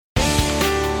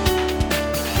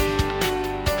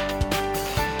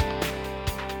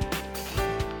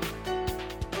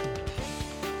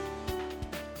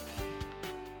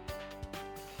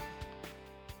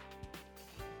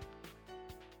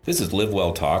This is Live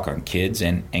Well Talk on kids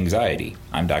and anxiety.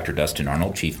 I'm Dr. Dustin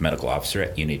Arnold, Chief Medical Officer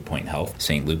at Unity Point Health,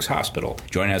 St. Luke's Hospital.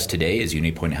 Joining us today is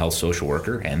Unity Point Health social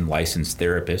worker and licensed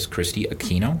therapist Christy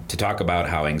Aquino to talk about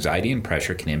how anxiety and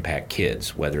pressure can impact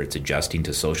kids, whether it's adjusting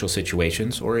to social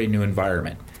situations or a new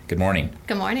environment. Good morning.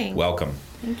 Good morning. Welcome.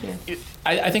 Thank you.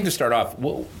 I think to start off,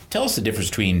 tell us the difference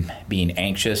between being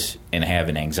anxious and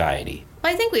having anxiety.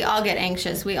 Well, I think we all get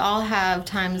anxious. We all have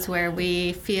times where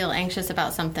we feel anxious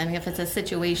about something. If it's a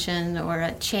situation or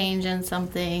a change in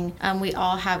something, we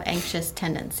all have anxious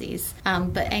tendencies.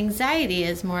 But anxiety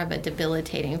is more of a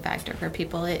debilitating factor for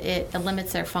people. It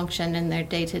limits their function in their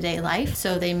day-to-day life.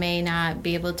 So they may not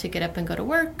be able to get up and go to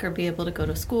work or be able to go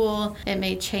to school. It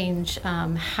may change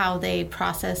how they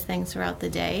process things throughout the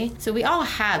day. So we all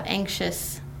have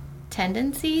anxious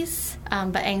tendencies,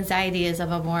 but anxiety is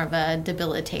more of a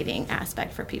debilitating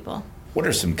aspect for people. What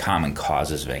are some common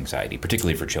causes of anxiety,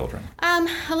 particularly for children?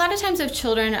 A lot of times if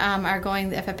children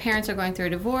if parents are going through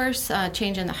a divorce,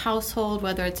 change in the household,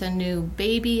 whether it's a new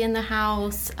baby in the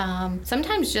house,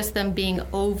 sometimes just them being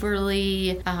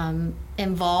overly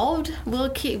involved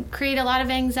will create a lot of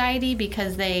anxiety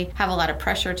because they have a lot of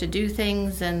pressure to do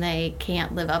things and they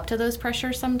can't live up to those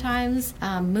pressures sometimes.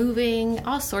 Moving,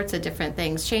 all sorts of different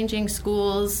things. Changing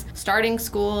schools, starting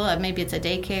school, maybe it's a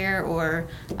daycare, or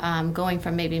going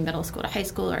from maybe middle school to high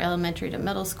school or elementary to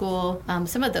middle school.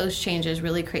 Some of those changes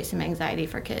really create some anxiety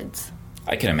for kids.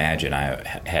 I can imagine. I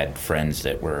had friends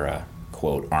that were,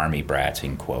 quote, Army brats,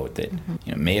 in quote, that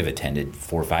may have attended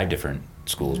 4 or 5 different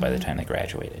schools by the time they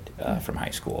graduated from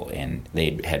high school, and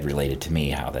they had related to me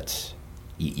how that's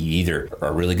you either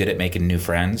are really good at making new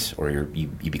friends or you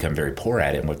become very poor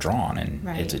at it and withdrawn, and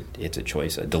right. It's a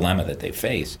choice, a dilemma that they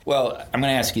face. Well, I'm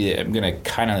going to ask you. I'm going to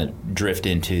kind of drift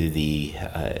into the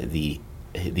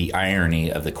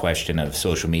irony of the question of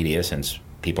social media, since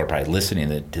people are probably listening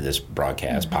to this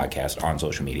podcast on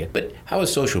social media. But how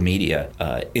has social media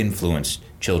influenced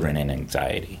children and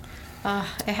anxiety?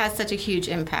 It has such a huge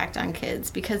impact on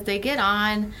kids because they get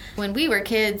on. When we were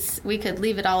kids, we could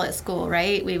leave it all at school,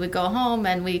 right? We would go home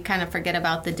and we kind of forget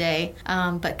about the day.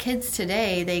 But kids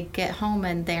today, they get home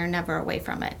and they're never away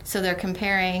from it. So they're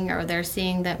comparing, or they're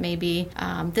seeing that maybe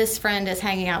this friend is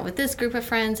hanging out with this group of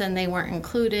friends and they weren't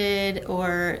included,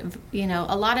 or,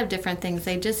 a lot of different things.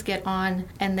 They just get on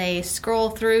and they scroll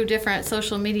through different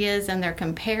social medias and they're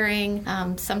comparing.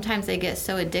 Sometimes they get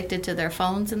so addicted to their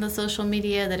phones and the social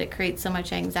media that it creates so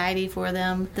much anxiety for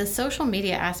them. The social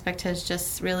media aspect has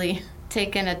just really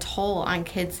taken a toll on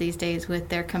kids these days with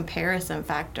their comparison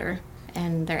factor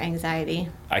and their anxiety.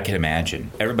 I can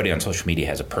imagine. Everybody on social media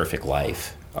has a perfect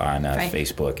life on right.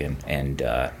 Facebook and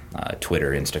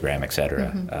Twitter, Instagram,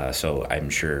 etc. So I'm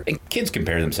sure adults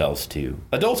compare themselves to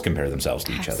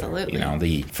each Absolutely. other.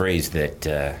 The phrase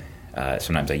that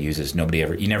sometimes I use is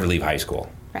you never leave high school.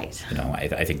 Right.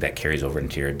 I think that carries over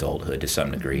into your adulthood to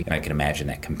some degree, and I can imagine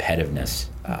that competitiveness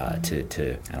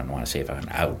to I don't want to say if I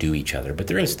can outdo each other, but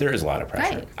there is a lot of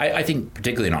pressure. Right. I think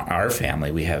particularly in our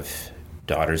family, we have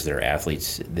daughters that are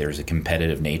athletes. There's a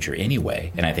competitive nature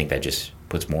anyway, and I think that just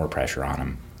puts more pressure on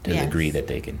them to the degree that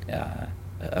they can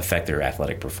affect their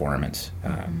athletic performance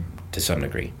to some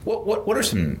degree. What are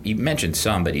some? You mentioned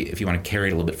some, but if you want to carry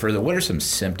it a little bit further, what are some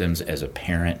symptoms as a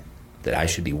parent that I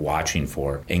should be watching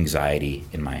for anxiety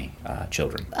in my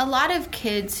children? A lot of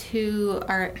kids who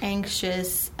are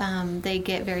anxious, they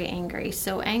get very angry.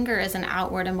 So anger is an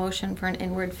outward emotion for an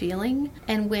inward feeling.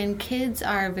 And when kids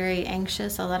are very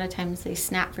anxious, a lot of times they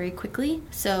snap very quickly.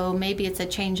 So maybe it's a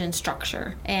change in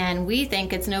structure. And we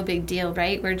think it's no big deal,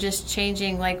 right? We're just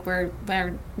changing, like we're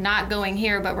not going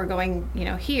here, but we're going,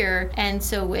 here. And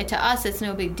so to us, it's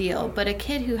no big deal. But a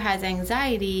kid who has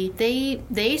anxiety,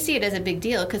 they see it as a big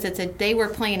deal because they were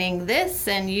planning this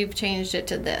and you've changed it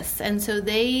to this. And so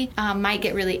they might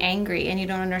get really angry, and you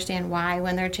don't understand why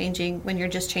when you're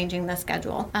just changing the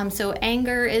schedule. So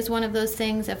anger is one of those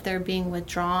things. If they're being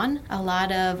withdrawn, a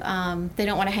lot of they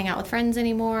don't want to hang out with friends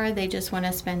anymore. They just want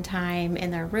to spend time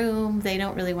in their room. They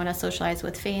don't really want to socialize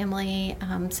with family.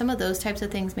 Some of those types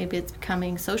of things, maybe it's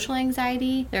becoming social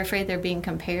anxiety. They're afraid they're being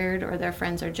compared or their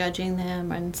friends are judging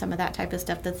them, and some of that type of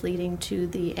stuff that's leading to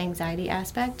the anxiety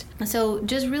aspect. So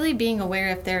just really being aware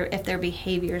if their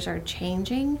behaviors are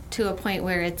changing to a point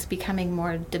where it's becoming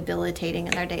more debilitating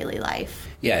in their daily life.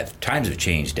 Yeah, times have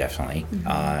changed, definitely.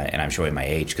 And I'm showing my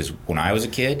age, because when I was a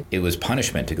kid, it was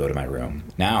punishment to go to my room.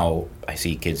 Now, I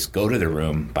see kids go to their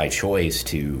room by choice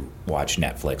to watch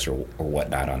Netflix or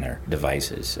whatnot on their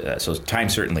devices. So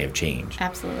times certainly have changed.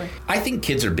 Absolutely. I think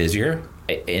kids are busier.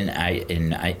 And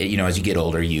I, you know, as you get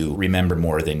older, you remember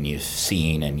more than you've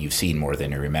seen, and you've seen more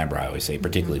than you remember, I always say,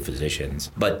 particularly physicians.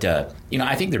 But, you know,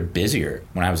 I think they're busier.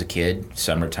 When I was a kid,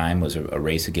 summertime was a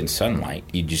race against sunlight.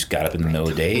 You just got up in the middle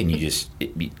of the day and you just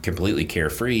be completely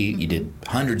carefree. You did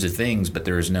hundreds of things, but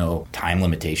there was no time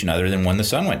limitation other than when the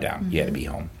sun went down. You had to be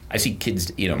home. I see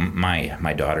kids, you know,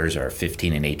 my daughters are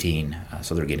 15 and 18,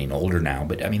 so they're getting older now.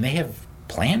 But, I mean, they have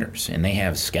planners and they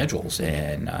have schedules,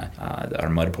 and our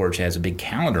Mud Porch has a big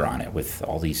calendar on it with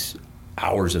all these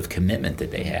hours of commitment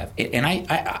that they have. And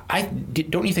I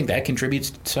don't you think that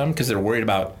contributes some? Because they're worried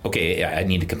about, okay, I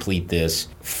need to complete this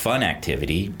fun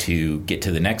activity to get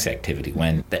to the next activity,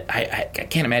 when I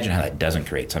can't imagine how that doesn't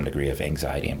create some degree of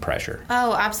anxiety and pressure.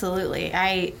 Oh, absolutely.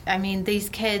 I mean, these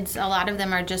kids, a lot of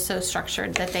them are just so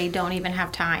structured that they don't even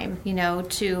have time, you know,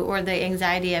 or the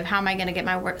anxiety of how am I going to get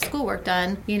my schoolwork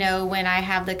done, you know, when I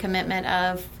have the commitment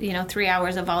of, you know, 3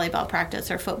 hours of volleyball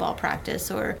practice or football practice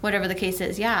or whatever the case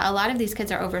is. Yeah, a lot of these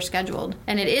kids are overscheduled,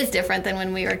 and it is different than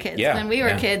when we were kids. Yeah, when we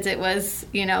were kids, it was,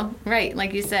 you know, right,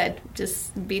 like you said,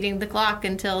 just beating the clock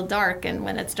until dark, and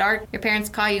when it's dark, your parents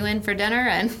call you in for dinner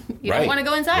and you don't want to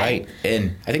go inside. Right.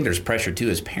 And I think there's pressure too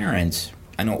as parents.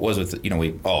 I know it was with, you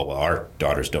know, our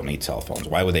daughters don't need cell phones.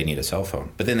 Why would they need a cell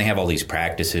phone? But then they have all these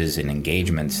practices and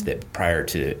engagements that prior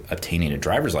to obtaining a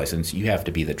driver's license, you have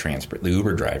to be the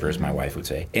Uber driver, as my wife would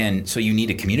say. And so you need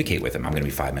to communicate with them. I'm going to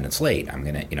be 5 minutes late. I'm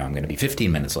going to be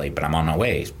 15 minutes late, but I'm on my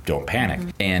way. Don't panic.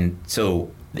 And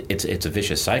so it's a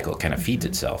vicious cycle. It kind of feeds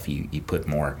itself. You put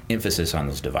more emphasis on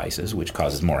those devices, which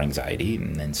causes more anxiety,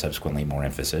 and then subsequently more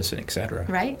emphasis, and et cetera.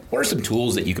 Right. What are some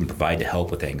tools that you can provide to help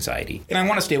with anxiety? And I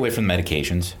want to stay away from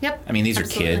medications. Yep. I mean, these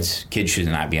Absolutely. are kids. Kids should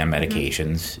not be on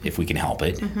medications if we can help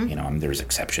it. You know, there's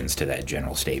exceptions to that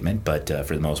general statement, but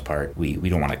for the most part, we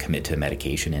don't want to commit to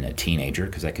medication in a teenager,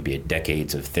 because that could be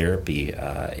decades of therapy,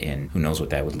 and who knows what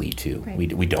that would lead to.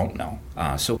 Right. We don't know.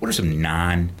 So what are some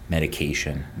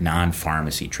non-medication,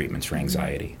 non-pharmacy treatments for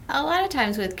anxiety? A lot of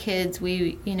times with kids,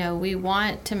 we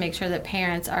want to make sure that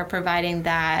parents are providing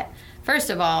that, first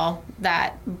of all,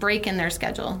 that break in their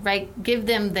schedule, right? Give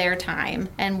them their time,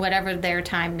 and whatever their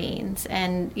time means.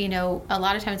 And, you know, a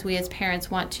lot of times we as parents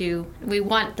want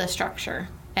the structure.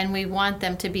 And we want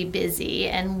them to be busy,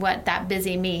 and what that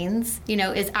busy means, you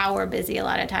know, is our busy a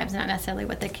lot of times, not necessarily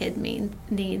what the kid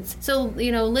needs. So,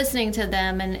 you know, listening to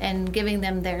them and giving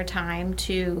them their time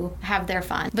to have their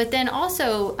fun. But then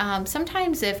also,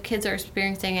 sometimes if kids are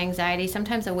experiencing anxiety,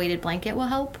 sometimes a weighted blanket will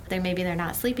help. Maybe they're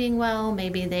not sleeping well,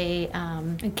 maybe they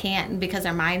can't because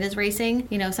their mind is racing.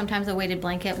 You know, sometimes a weighted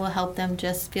blanket will help them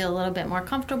just feel a little bit more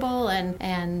comfortable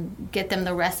and get them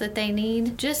the rest that they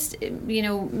need. Just, you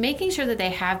know, making sure that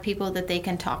they have people that they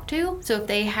can talk to. So if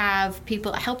they have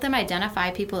people, help them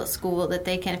identify people at school that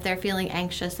they can, if they're feeling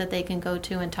anxious, that they can go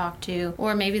to and talk to.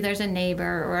 Or maybe there's a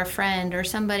neighbor or a friend or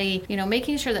somebody, you know,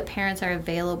 making sure that parents are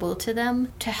available to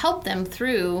them to help them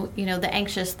through, you know, the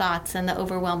anxious thoughts and the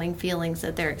overwhelming feelings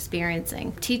that they're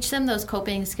experiencing. Teach them those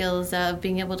coping skills of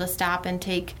being able to stop and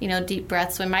take, you know, deep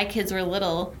breaths. When my kids were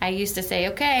little, I used to say,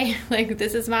 okay, like,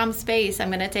 this is mom's space, I'm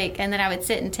going to take, and then I would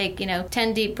sit and take, you know,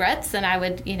 10 deep breaths, and I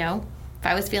would, you know, if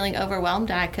I was feeling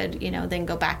overwhelmed, I could, you know, then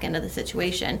go back into the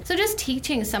situation. So just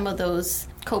teaching some of those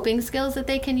coping skills that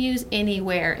they can use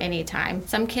anywhere, anytime.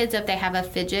 Some kids, if they have a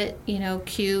fidget, you know,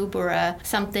 cube or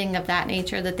something of that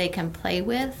nature that they can play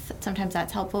with, sometimes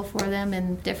that's helpful for them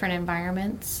in different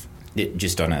environments.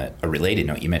 Just on a related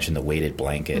note, you mentioned the weighted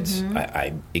blankets.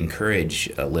 I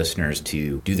encourage listeners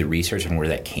to do the research on where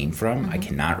that came from. I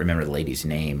cannot remember the lady's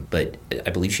name, but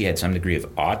I believe she had some degree of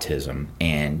autism,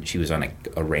 and she was on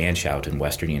a ranch out in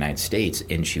western United States,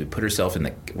 and she would put herself in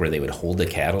where they would hold the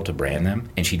cattle to brand them,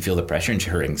 and she'd feel the pressure, and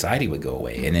her anxiety would go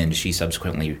away. And then she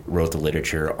subsequently wrote the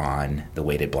literature on the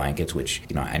weighted blankets, which,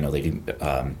 you know, I know they do.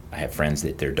 I have friends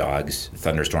that their dogs,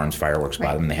 thunderstorms, fireworks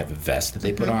bother them, and they have a vest that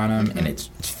they put on them, and it's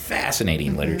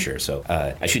fascinating literature. So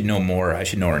I should know more. I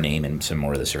should know her name and some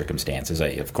more of the circumstances.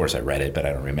 Of course, I read it, but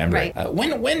I don't remember it.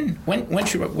 When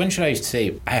should I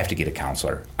say I have to get a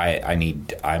counselor?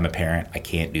 I'm a parent. I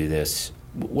can't do this.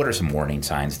 What are some warning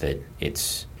signs that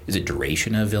is it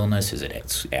duration of illness? Is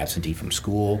it absentee from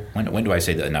school? When do I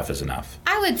say that enough is enough?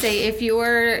 I would say if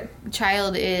your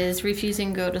child is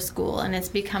refusing to go to school and it's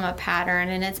become a pattern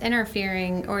and it's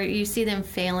interfering, or you see them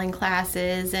failing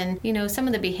classes and, some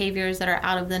of the behaviors that are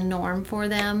out of the norm for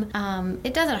them,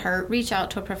 it doesn't hurt. Reach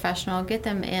out to a professional, get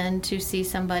them in to see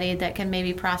somebody that can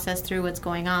maybe process through what's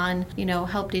going on,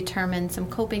 help determine some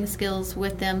coping skills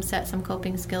with them, set some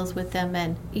coping skills with them,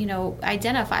 and,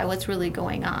 identify what's really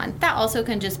going on. That also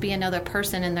can just be another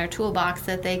person in their toolbox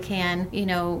that they can,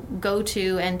 go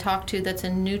to and talk to that's a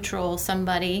neutral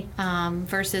somebody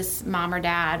versus mom or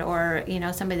dad or,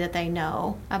 somebody that they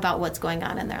know about what's going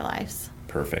on in their lives.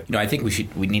 Perfect. I think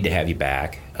we need to have you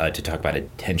back to talk about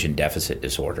attention deficit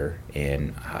disorder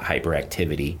and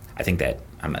hyperactivity. I think that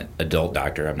I'm an adult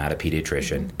doctor. I'm not a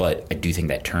pediatrician, but I do think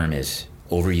that term is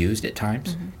overused at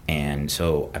times. And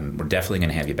so we're definitely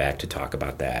going to have you back to talk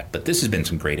about that. But this has been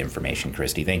some great information,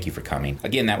 Christy. Thank you for coming.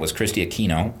 Again, that was Christy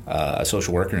Aquino, a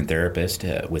social worker and therapist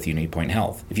with Unity Point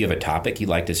Health. If you have a topic you'd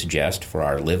like to suggest for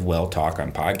our Live Well Talk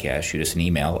on podcast, shoot us an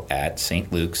email at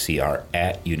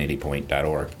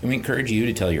stlukecr@unitypoint.org. And we encourage you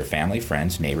to tell your family,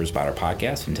 friends, neighbors about our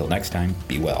podcast. Until next time,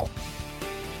 be well.